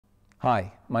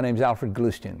Hi, my name is Alfred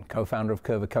Galustian, co-founder of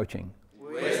Coerver Coaching.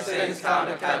 We're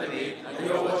Stainstown Academy and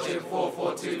you're watching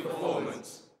 442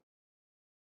 Performance.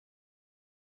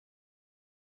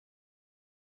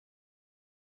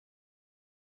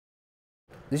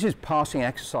 This is passing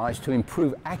exercise to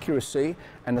improve accuracy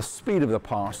and the speed of the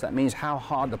pass. That means how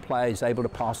hard the player is able to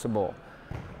pass the ball.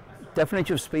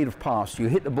 Definition of speed of pass: you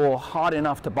hit the ball hard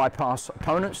enough to bypass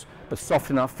opponents, but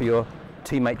soft enough for your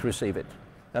teammate to receive it.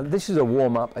 Now this is a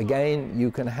warm-up. Again, you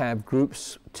can have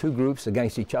groups, two groups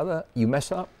against each other. You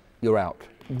mess up, you're out.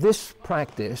 This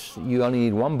practice, you only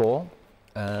need one ball.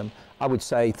 I would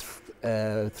say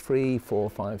 3, 4,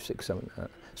 5, 6, 7,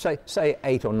 say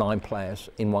 8 or 9 players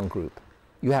in one group.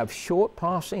 You have short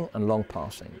passing and long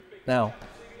passing. Now,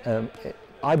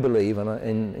 I believe,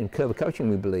 and in Coerver Coaching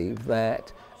we believe,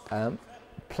 that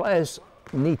players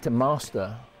need to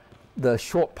master the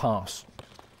short pass.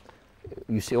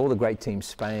 You see all the great teams,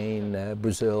 Spain,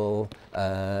 Brazil,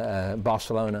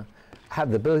 Barcelona, have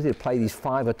the ability to play these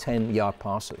 5 or 10 yard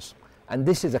passes. And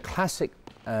this is a classic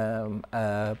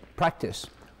practice,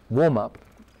 warm-up,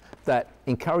 that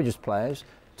encourages players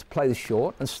to play the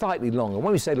short and slightly longer.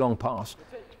 When we say long pass,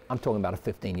 I'm talking about a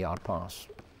 15-yard pass.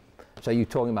 So you're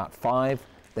talking about 5,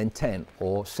 then 10,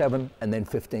 or 7, and then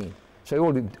 15. So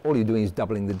all you're doing is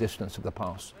doubling the distance of the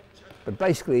pass. But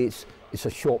basically it's a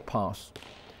short pass,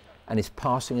 and it's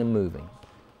passing and moving.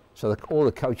 So all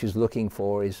the coach is looking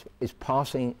for is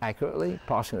passing accurately,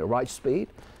 passing at the right speed,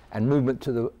 and movement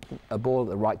to a ball at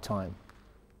the right time.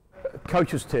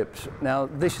 Coach's tips. Now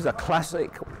this is a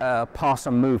classic pass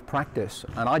and move practice,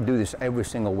 and I do this every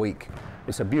single week.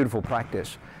 It's a beautiful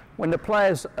practice. When the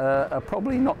players are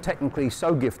probably not technically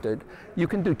so gifted, you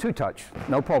can do 2-touch,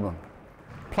 no problem.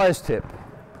 Player's tip.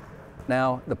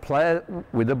 Now the player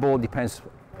with the ball depends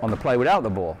on the player without the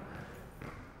ball.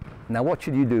 Now what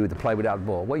should you do with the player without the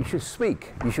ball? Well, you should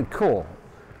speak, you should call.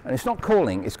 And it's not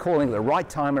calling, it's calling at the right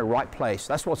time at the right place.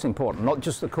 That's what's important, not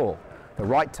just the call. The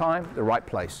right time, the right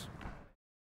place.